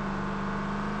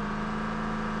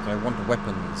 So I want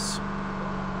weapons.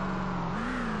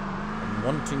 I'm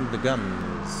wanting the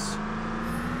guns.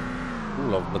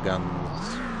 All of the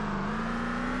guns.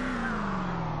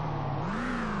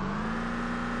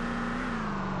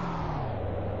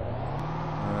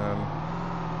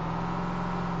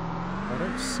 I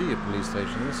don't see a police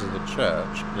station. This is a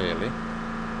church, clearly.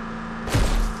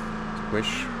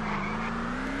 Squish.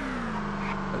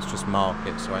 Let's just mark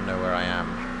it so I know where I am.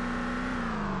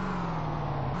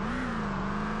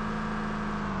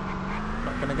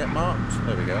 Not gonna get marked.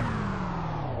 There we go.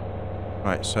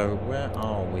 Right, so where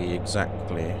are we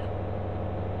exactly?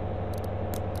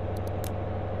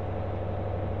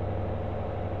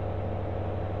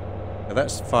 Now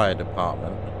that's the fire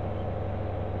department.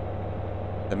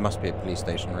 There must be a police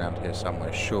station around here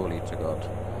somewhere, surely to God.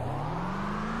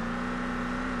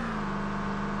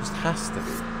 Just has to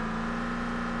be.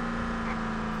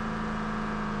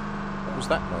 What was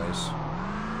that noise?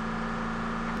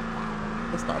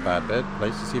 That's not a bad bed.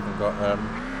 Place has even got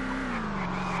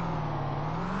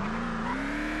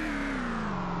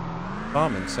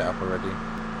farming set up already.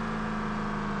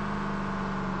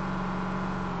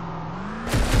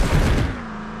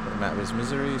 Put him out of his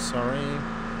misery, sorry.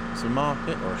 It's a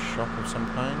market or a shop of some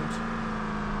kind.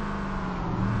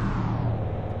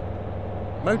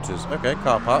 Motors, okay,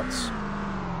 car parts.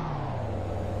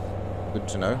 Good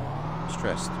to know.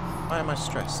 Stressed. Why am I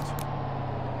stressed?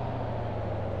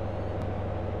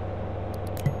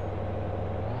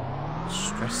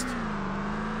 Stressed.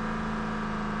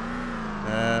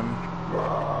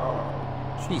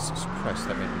 Jesus Christ,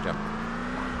 that made me jump.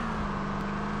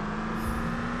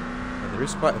 Well, there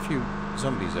is quite a few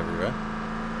zombies everywhere.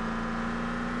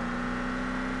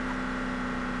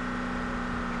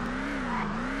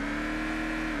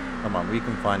 Come on, we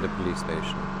can find a police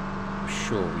station. I'm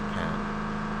sure we can.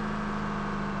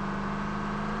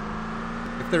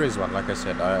 If there is one, like I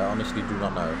said, I honestly do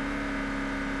not know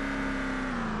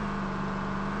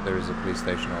if there is a police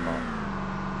station or not.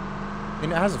 I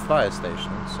mean, it has a fire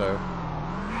station, so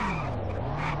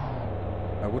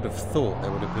I would have thought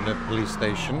there would have been a police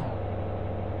station.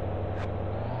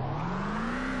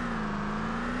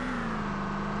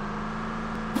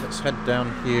 Let's head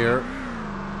down here.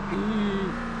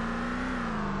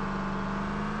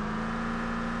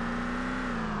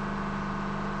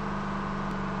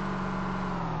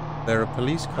 There are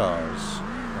police cars.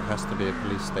 There has to be a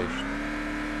police station.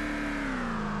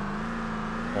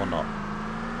 Or not.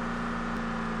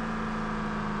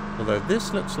 Although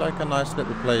this looks like a nice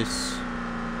little place.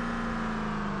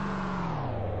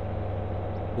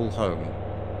 Call home.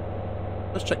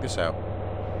 Let's check this out.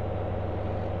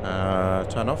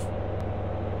 Turn off.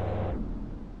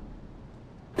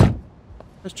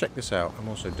 Let's check this out. I'm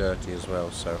also dirty as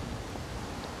well, so...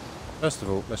 First of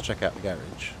all, let's check out the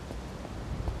garage.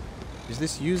 Is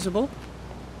this usable?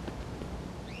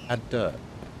 Add dirt.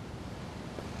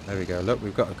 There we go. Look,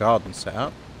 we've got a garden set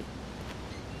up.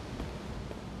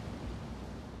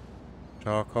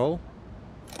 Charcoal.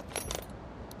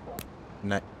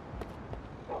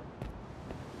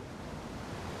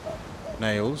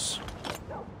 Nails.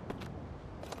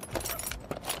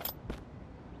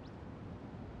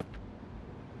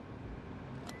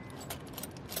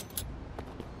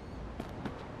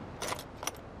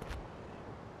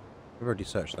 We've already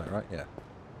searched that, right? Yeah.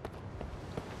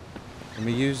 Can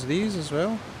we use these as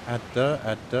well? Add dirt,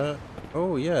 add dirt.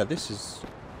 Oh yeah, this is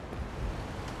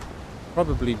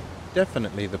probably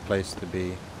definitely the place to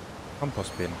be.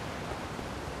 Compost bin.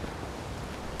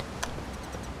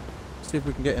 See if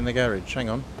we can get in the garage. Hang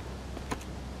on.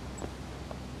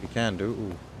 We can do.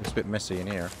 Ooh, it's a bit messy in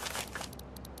here.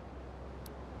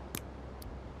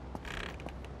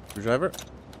 Screwdriver.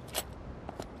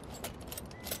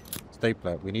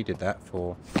 Stapler. We needed that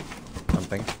for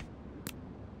something.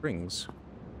 Rings.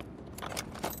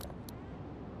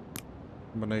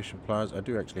 Combination pliers. I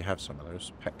do actually have some of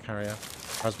those. Pet carrier.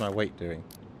 How's my weight doing?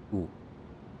 Ooh.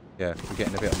 Yeah, we're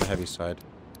getting a bit on the heavy side.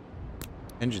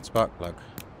 Engine spark plug.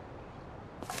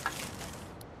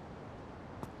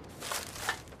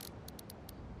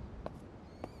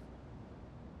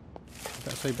 Did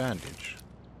that say bandage?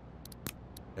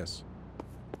 Yes.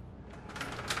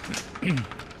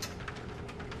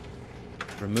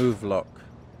 Remove lock.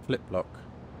 Flip lock.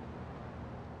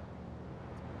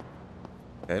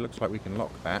 Okay, looks like we can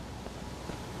lock that.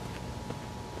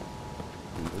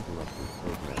 The interrupted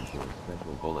program for a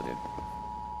special bulletin.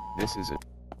 This is a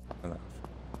Enough.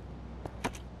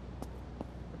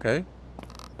 Okay.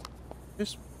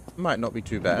 This might not be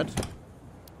too bad.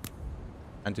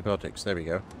 Antibiotics, there we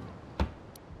go. In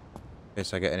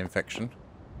case I get an infection.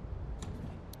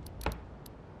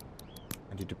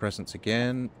 Antidepressants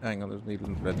again. Hang on, there's a needle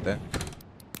and thread there.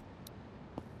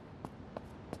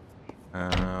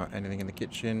 Anything in the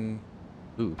kitchen?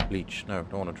 Ooh, bleach. No,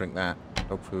 don't want to drink that.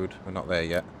 Dog food. We're not there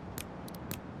yet.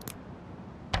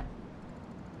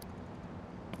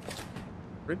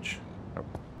 Fridge? Oh.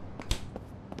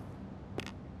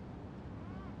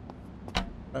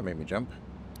 That made me jump.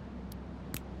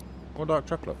 More dark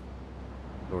chocolate.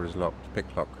 Door is locked. Pick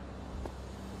lock.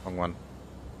 Wrong one.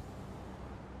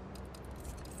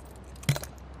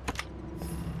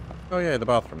 Oh yeah, the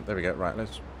bathroom. There we go. Right,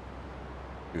 let's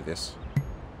do this.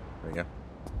 There we go.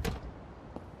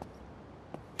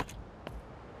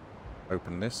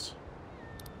 Open this.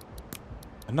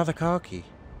 Another car key.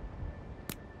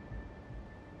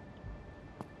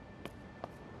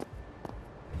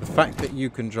 The fact that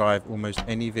you can drive almost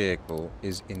any vehicle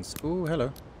is ooh,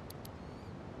 hello.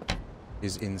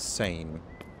 Is insane.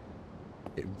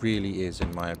 It really is,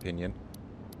 in my opinion.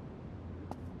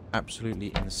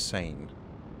 Absolutely insane.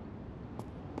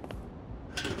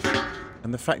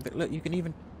 And the fact that, look, you can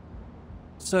even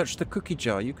search the cookie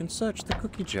jar. You can search the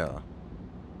cookie jar.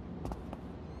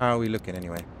 How are we looking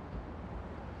anyway?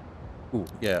 Ooh,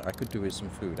 yeah, I could do with some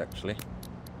food, actually.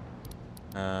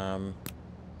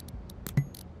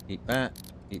 Eat that.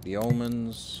 Eat the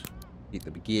almonds. Eat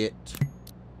the baguette.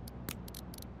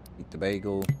 Eat the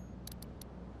bagel.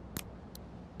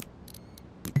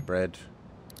 Eat the bread.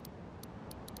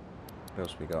 What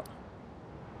else we got?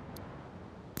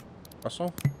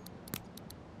 Croissant?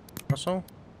 Croissant?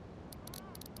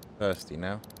 Thirsty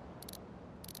now.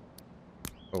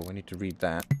 Oh, I need to read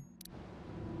that.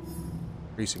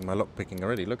 Increasing my lockpicking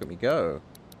already. Look at me go.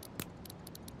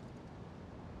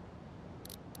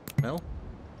 Smell?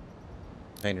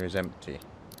 Container is empty.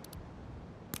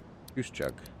 Juice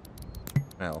jug.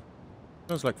 Smell.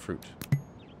 Smells like fruit.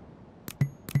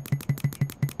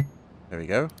 There we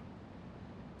go.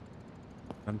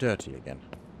 I'm dirty again.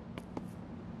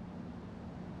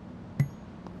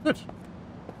 Good.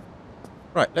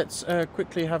 Right, let's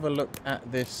quickly have a look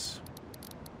at this.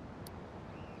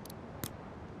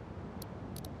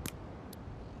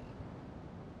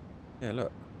 Yeah,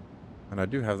 look. And I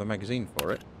do have the magazine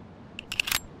for it.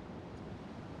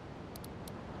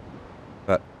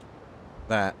 But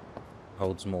that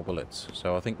holds more bullets.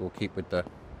 So I think we'll keep with the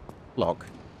lock,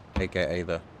 aka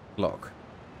the lock.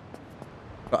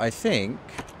 But I think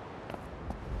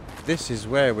this is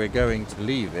where we're going to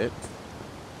leave it.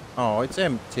 Oh, it's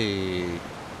empty.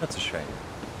 That's a shame.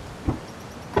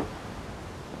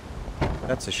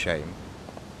 That's a shame.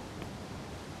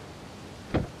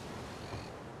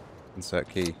 Insert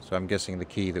key. So I'm guessing the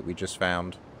key that we just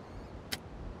found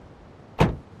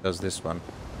does this one.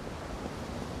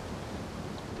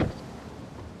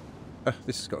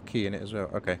 This has got a key in it as well.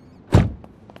 Okay.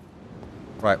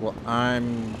 Right, well,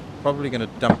 I'm probably going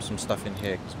to dump some stuff in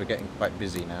here because we're getting quite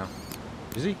busy now.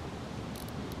 Busy?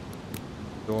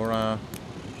 Dora,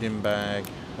 gym bag,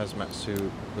 hazmat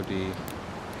suit, hoodie.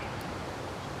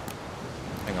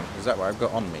 Hang on, is that what I've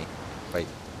got on me? Wait.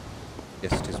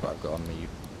 Yes, it is what I've got on me, you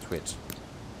twit.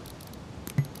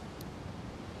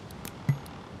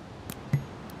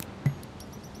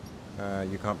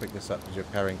 You can't pick this up because you're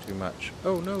carrying too much.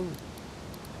 Oh no!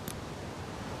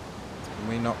 Can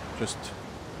we not just...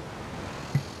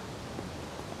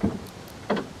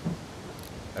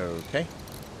 Okay.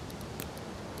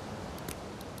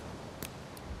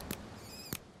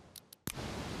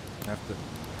 I have to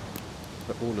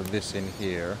put all of this in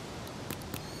here.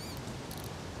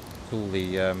 All the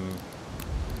yeah,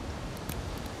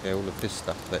 all of this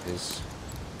stuff that is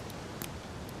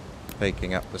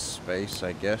taking up the space,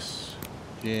 I guess.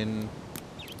 Gin,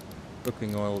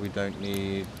 cooking oil we don't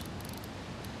need.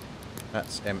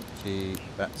 That's empty.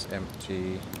 That's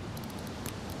empty.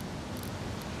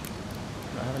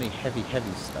 I don't have any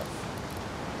heavy stuff.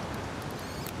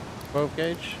 12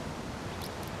 gauge.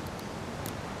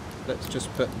 Let's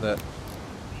just put the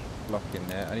lock in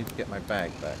there. I need to get my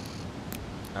bag back.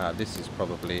 Ah, this is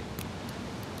probably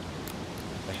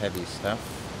the heavy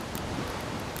stuff.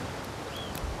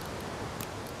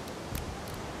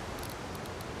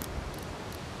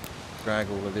 Drag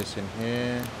all of this in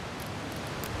here.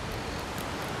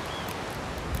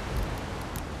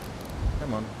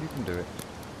 Come on, you can do it.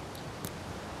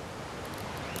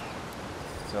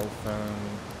 Cell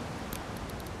phone.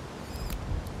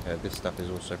 Yeah, this stuff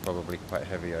is also probably quite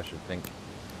heavy, I should think.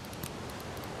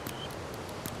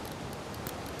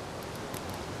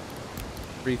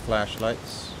 3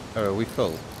 flashlights. Oh, are we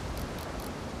full?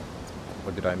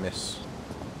 Or did I miss?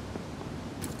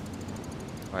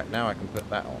 Right, now I can put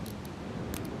that on.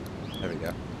 There we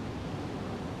go.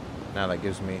 Now that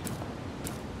gives me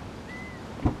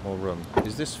more room.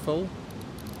 Is this full?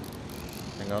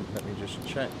 Hang on, let me just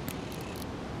check.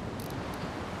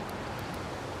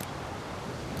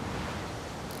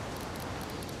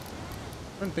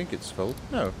 I don't think it's full.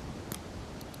 No.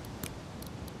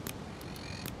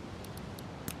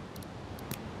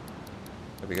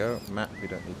 There we go. Map we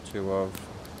don't need 2 of.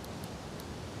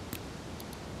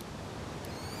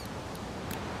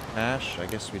 Cash. I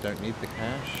guess we don't need the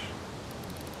cash.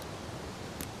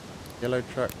 Yellow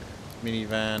truck,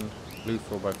 minivan, blue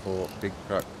 4x4, big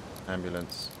truck,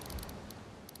 ambulance.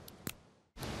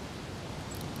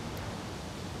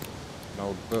 An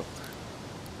old book.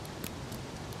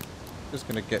 Just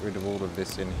gonna get rid of all of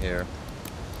this in here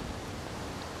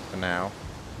for now.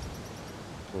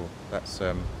 Oh, that's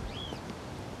what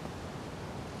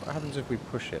happens if we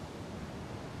push it?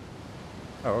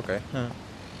 Oh, okay. Huh.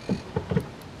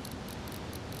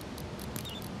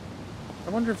 I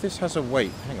wonder if this has a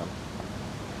weight. Hang on.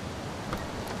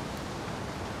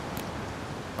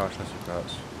 Gosh, that's your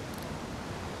parts.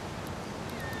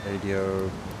 Radio.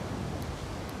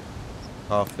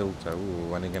 Car filter. Ooh,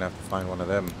 when are you gonna have to find one of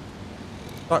them?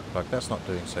 Spark plug, that's not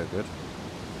doing so good.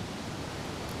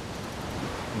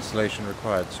 Installation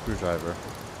required, screwdriver,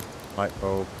 light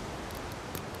bulb,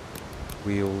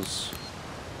 wheels.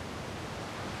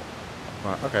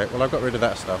 Right, okay, well I've got rid of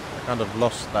that stuff. I kind of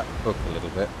lost that book a little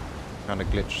bit. Kind of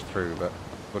glitched through, but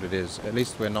what it is. At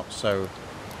least we're not so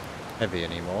heavy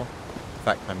anymore. In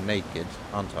fact, I'm naked,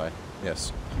 aren't I?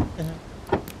 Yes.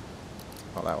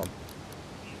 Not that one.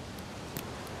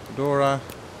 Fedora,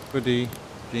 hoodie,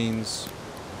 jeans,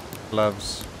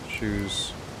 gloves,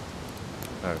 shoes.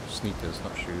 No, sneakers,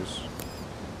 not shoes.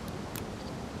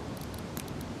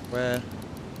 Where?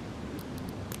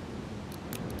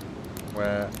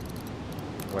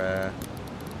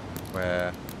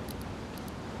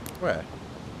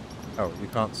 Oh, you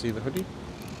can't see the hoodie?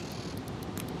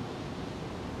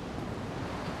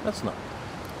 That's not.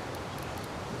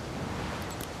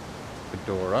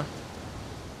 Fedora.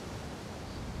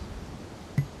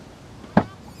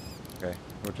 Okay,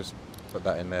 we'll just put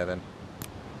that in there then.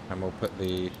 And we'll put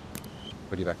the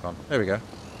hoodie back on. There we go.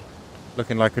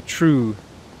 Looking like a true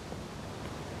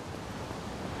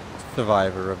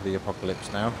survivor of the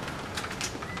apocalypse now.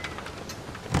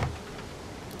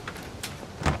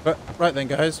 But, right then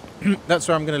guys, that's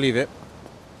where I'm going to leave it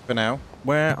for now.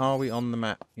 Where are we on the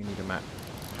map? You need a map.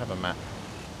 I have a map.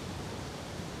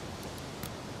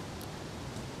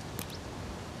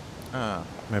 Ah,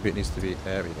 maybe it needs to be...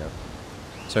 There we go.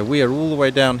 So we are all the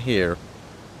way down here,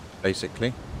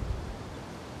 basically.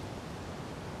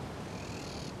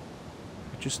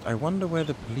 I wonder where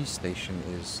the police station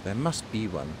is. There must be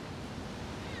one.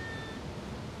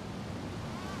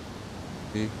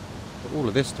 See? Got all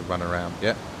of this to run around,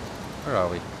 yeah. Where are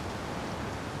we?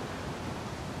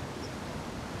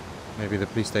 Maybe the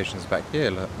police station's back here.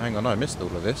 Look, hang on, I missed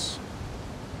all of this.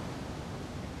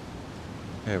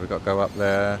 Okay, we've got to go up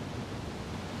there.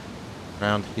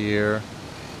 Around here.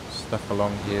 Stuff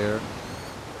along here.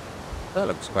 That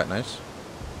looks quite nice.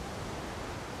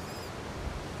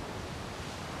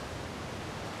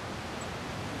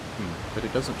 But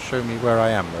it doesn't show me where I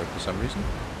am though for some reason.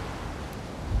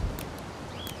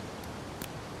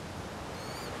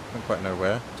 I don't quite know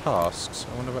where. Tasks.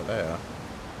 I wonder what they are.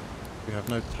 We have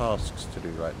no tasks to do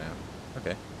right now.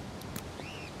 Okay.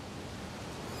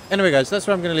 Anyway guys, that's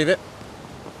where I'm going to leave it.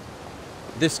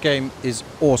 This game is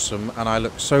awesome and I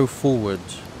look so forward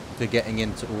to getting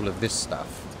into all of this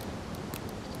stuff.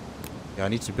 Yeah, I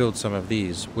need to build some of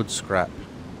these. Wood scrap.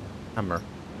 Hammer.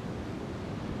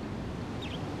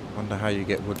 Wonder how you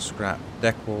get wood scrap.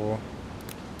 Decor.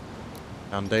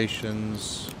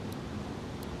 Foundations.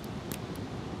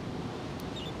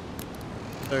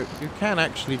 So you can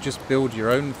actually just build your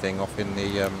own thing off in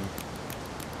the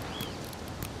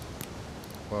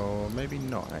well, maybe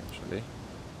not actually.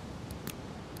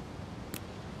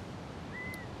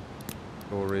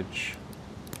 Storage,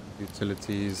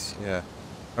 utilities, yeah.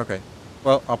 Okay.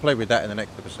 Well, I'll play with that in the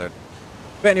next episode.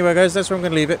 But anyway guys, that's where I'm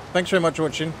going to leave it. Thanks very much for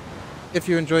watching. If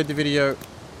you enjoyed the video,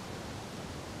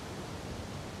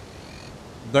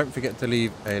 don't forget to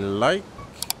leave a like.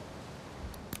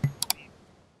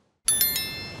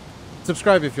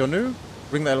 Subscribe if you're new.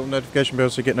 Ring that little notification bell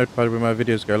so you get notified when my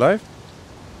videos go live.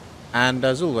 And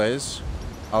as always,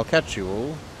 I'll catch you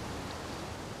all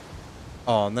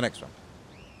on the next one.